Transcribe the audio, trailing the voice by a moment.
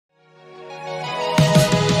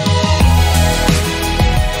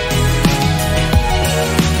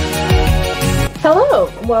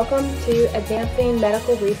welcome to Advancing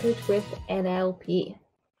Medical Research with NLP.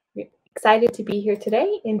 We're excited to be here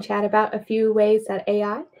today and chat about a few ways that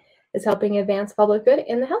AI is helping advance public good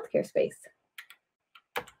in the healthcare space.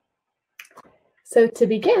 So to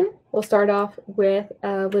begin, we'll start off with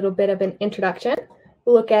a little bit of an introduction.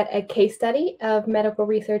 We'll look at a case study of medical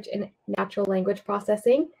research in natural language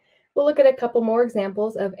processing. We'll look at a couple more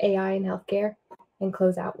examples of AI in healthcare and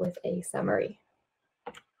close out with a summary.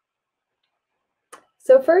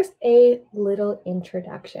 So first, a little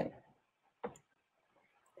introduction.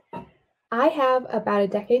 I have about a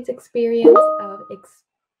decade's experience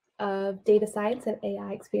of data science and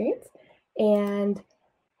AI experience, and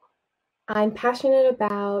I'm passionate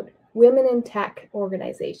about women in tech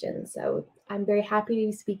organizations. So I'm very happy to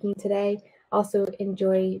be speaking today. Also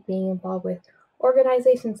enjoy being involved with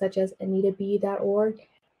organizations such as AnitaB.org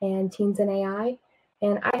and Teens in AI.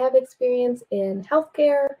 And I have experience in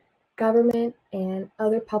healthcare, government, and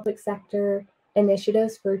other public sector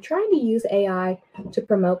initiatives for trying to use AI to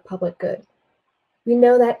promote public good. We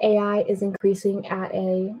know that AI is increasing at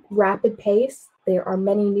a rapid pace. There are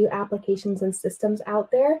many new applications and systems out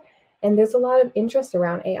there, and there's a lot of interest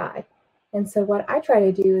around AI. And so what I try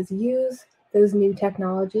to do is use those new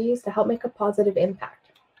technologies to help make a positive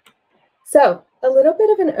impact. So a little bit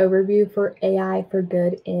of an overview for AI for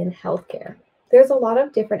good in healthcare. There's a lot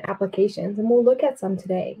of different applications, and we'll look at some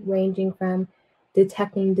today, ranging from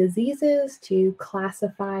detecting diseases to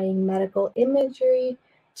classifying medical imagery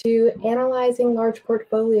to analyzing large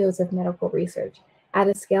portfolios of medical research at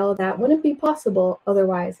a scale that wouldn't be possible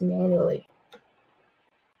otherwise manually.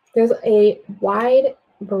 There's a wide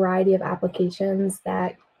variety of applications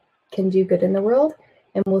that can do good in the world,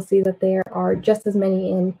 and we'll see that there are just as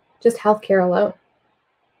many in just healthcare alone.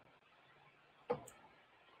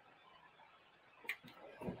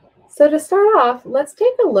 So to start off, let's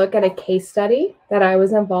take a look at a case study that I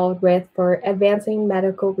was involved with for advancing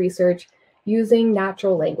medical research using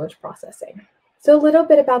natural language processing. So a little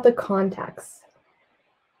bit about the context.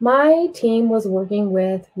 My team was working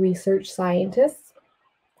with research scientists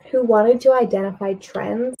who wanted to identify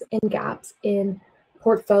trends and gaps in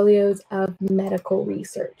portfolios of medical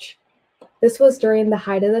research. This was during the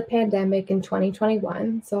height of the pandemic in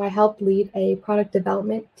 2021, so I helped lead a product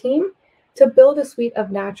development team to build a suite of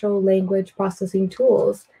natural language processing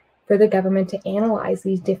tools for the government to analyze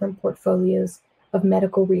these different portfolios of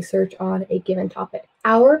medical research on a given topic.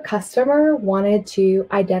 Our customer wanted to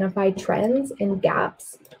identify trends and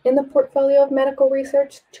gaps in the portfolio of medical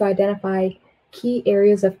research to identify key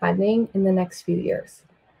areas of funding in the next few years.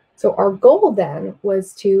 So our goal then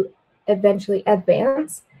was to eventually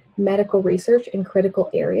advance medical research in critical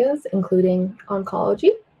areas, including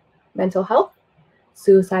oncology, mental health,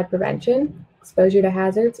 suicide prevention, exposure to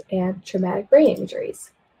hazards, and traumatic brain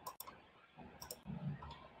injuries.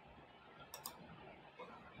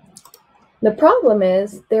 The problem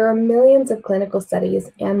is there are millions of clinical studies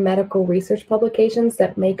and medical research publications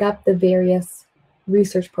that make up the various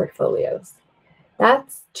research portfolios.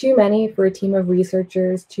 That's too many for a team of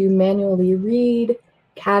researchers to manually read,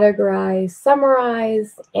 categorize,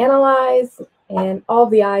 summarize, analyze, and all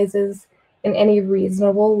the I's in any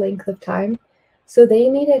reasonable length of time. So they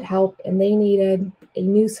needed help, and they needed a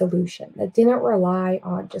new solution that didn't rely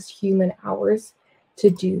on just human hours to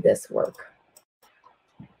do this work.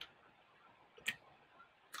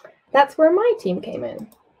 That's where my team came in.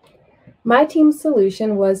 My team's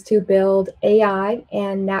solution was to build AI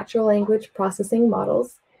and natural language processing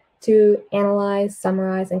models to analyze,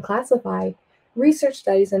 summarize, and classify research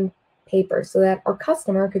studies and papers so that our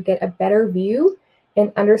customer could get a better view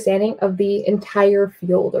and understanding of the entire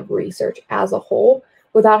field of research as a whole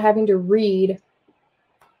without having to read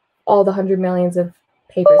all the 100 millions of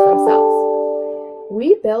papers themselves.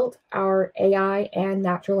 We built our AI and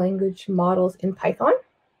natural language models in Python,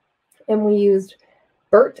 and we used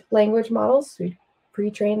BERT language models,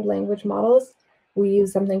 pre-trained language models. We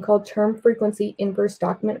used something called term frequency, inverse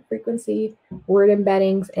document frequency, word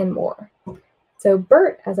embeddings, and more. So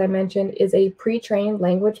BERT, as I mentioned, is a pre-trained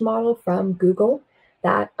language model from Google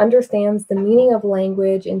that understands the meaning of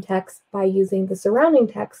language in text by using the surrounding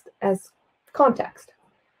text as context.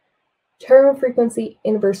 Term frequency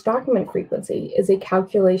inverse document frequency is a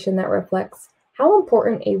calculation that reflects how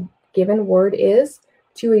important a given word is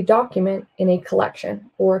to a document in a collection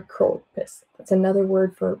or a corpus. That's another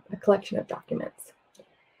word for a collection of documents.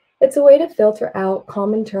 It's a way to filter out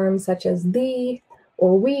common terms such as the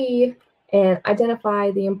or we and identify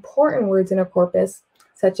the important words in a corpus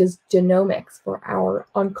such as genomics for our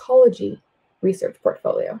oncology research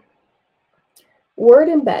portfolio. Word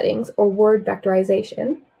embeddings, or word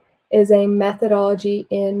vectorization, is a methodology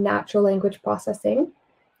in natural language processing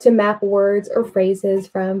to map words or phrases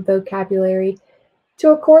from vocabulary to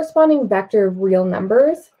a corresponding vector of real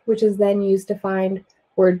numbers, which is then used to find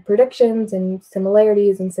word predictions and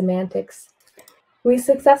similarities and semantics. We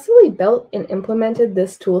successfully built and implemented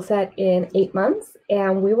this toolset in 8 months,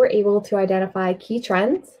 and we were able to identify key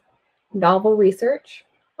trends, novel research,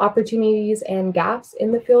 opportunities and gaps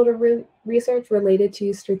in the field of research related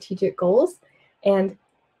to strategic goals, and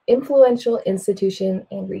influential institution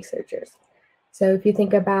and researchers. So if you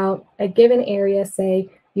think about a given area, say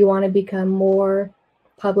you want to become more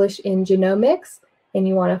published in genomics and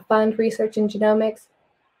you want to fund research in genomics,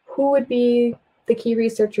 who would be the key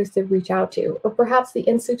researchers to reach out to, or perhaps the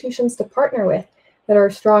institutions to partner with that are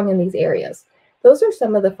strong in these areas? Those are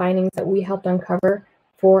some of the findings that we helped uncover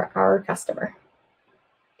for our customer.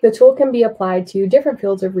 The tool can be applied to different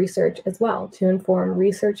fields of research as well to inform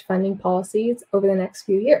research funding policies over the next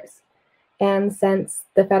few years. And since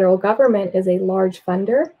the federal government is a large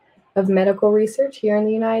funder of medical research here in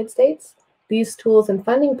the United States, these tools and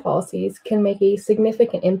funding policies can make a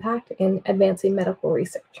significant impact in advancing medical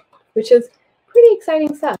research, which is pretty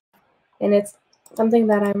exciting stuff. And it's something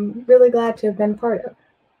that I'm really glad to have been part of.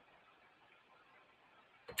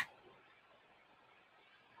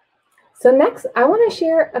 So next, I want to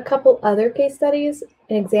share a couple other case studies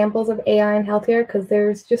and examples of AI in healthcare because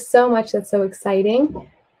there's just so much that's so exciting.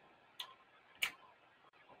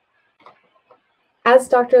 As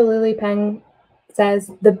Dr. Lily Peng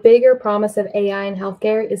says, the bigger promise of AI in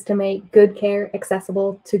healthcare is to make good care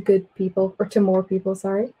accessible to good people, or to more people,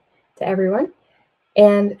 sorry, to everyone.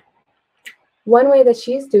 And one way that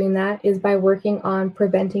she's doing that is by working on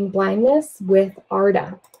preventing blindness with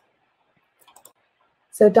ARDA.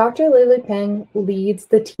 So Dr. Lily Peng leads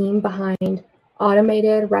the team behind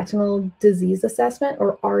Automated Retinal Disease Assessment,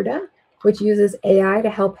 or ARDA, which uses AI to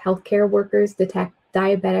help healthcare workers detect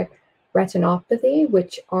diabetic retinopathy,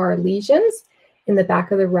 which are lesions in the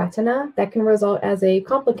back of the retina that can result as a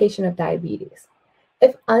complication of diabetes.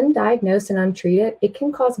 If undiagnosed and untreated, it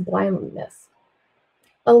can cause blindness.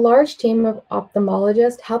 A large team of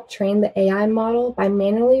ophthalmologists helped train the AI model by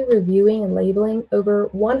manually reviewing and labeling over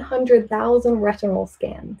 100,000 retinal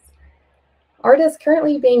scans. ARDA is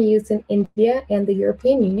currently being used in India and the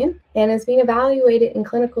European Union and is being evaluated in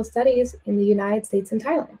clinical studies in the United States and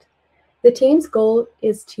Thailand. The team's goal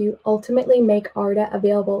is to ultimately make ARDA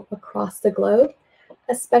available across the globe,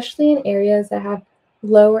 especially in areas that have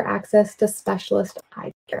lower access to specialist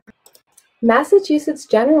eye care. Massachusetts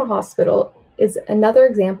General Hospital is another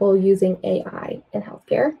example using AI in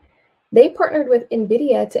healthcare. They partnered with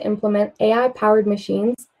NVIDIA to implement AI-powered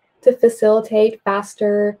machines to facilitate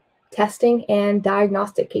faster testing and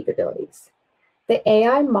diagnostic capabilities. The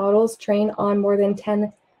AI models train on more than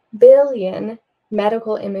 10 billion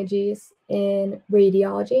medical images in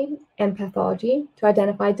radiology and pathology to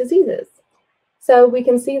identify diseases. So we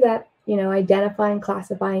can see that, identifying,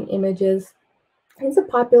 classifying images is a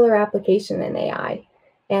popular application in AI.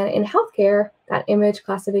 And in healthcare, that image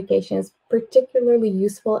classification is particularly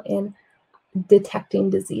useful in detecting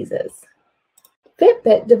diseases.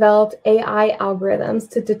 Fitbit developed AI algorithms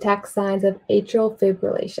to detect signs of atrial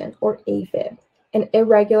fibrillation, or AFib, an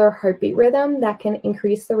irregular heartbeat rhythm that can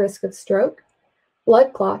increase the risk of stroke,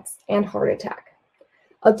 blood clots, and heart attack.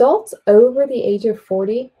 Adults over the age of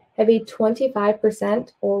 40 have a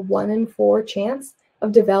 25% or 1 in 4 chance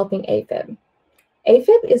of developing AFib.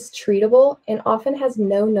 AFib is treatable and often has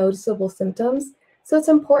no noticeable symptoms, so it's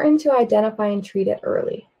important to identify and treat it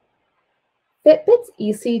early. Fitbit's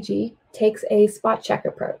ECG takes a spot check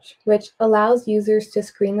approach, which allows users to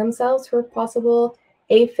screen themselves for possible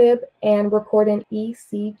AFib and record an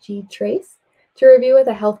ECG trace to review with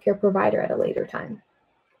a healthcare provider at a later time.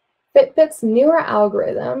 Fitbit's newer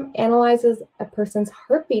algorithm analyzes a person's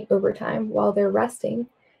heartbeat over time while they're resting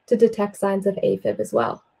to detect signs of AFib as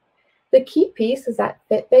well. The key piece is that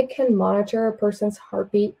Fitbit can monitor a person's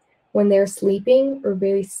heartbeat when they're sleeping or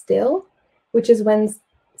very still, which is when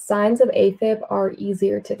signs of AFib are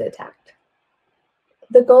easier to detect.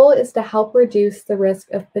 The goal is to help reduce the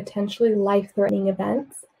risk of potentially life-threatening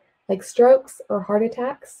events like strokes or heart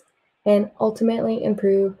attacks, and ultimately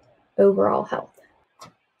improve overall health.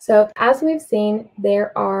 So as we've seen,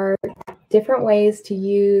 there are different ways to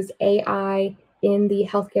use AI in the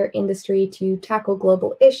healthcare industry to tackle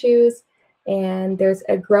global issues, and there's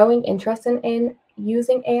a growing interest in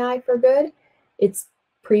using AI for good. It's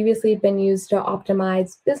previously been used to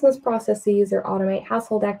optimize business processes or automate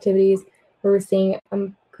household activities, where we're seeing a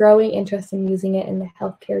growing interest in using it in the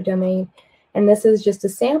healthcare domain. And this is just a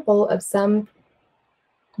sample of some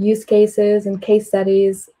use cases and case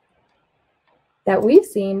studies that we've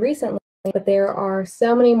seen recently but there are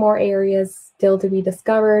so many more areas still to be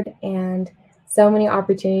discovered and so many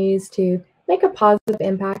opportunities to make a positive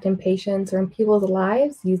impact in patients or in people's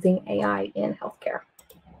lives using AI in healthcare.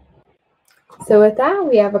 So with that,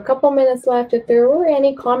 we have a couple minutes left. If there were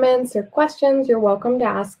any comments or questions, you're welcome to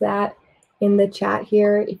ask that in the chat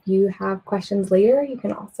here. If you have questions later, you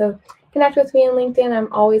can also connect with me on LinkedIn.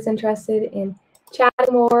 I'm always interested in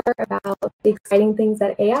chatting more about the exciting things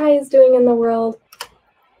that AI is doing in the world.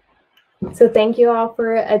 So thank you all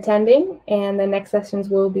for attending, and the next sessions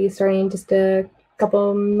will be starting in just a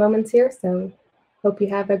couple moments here. So hope you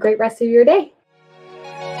have a great rest of your day.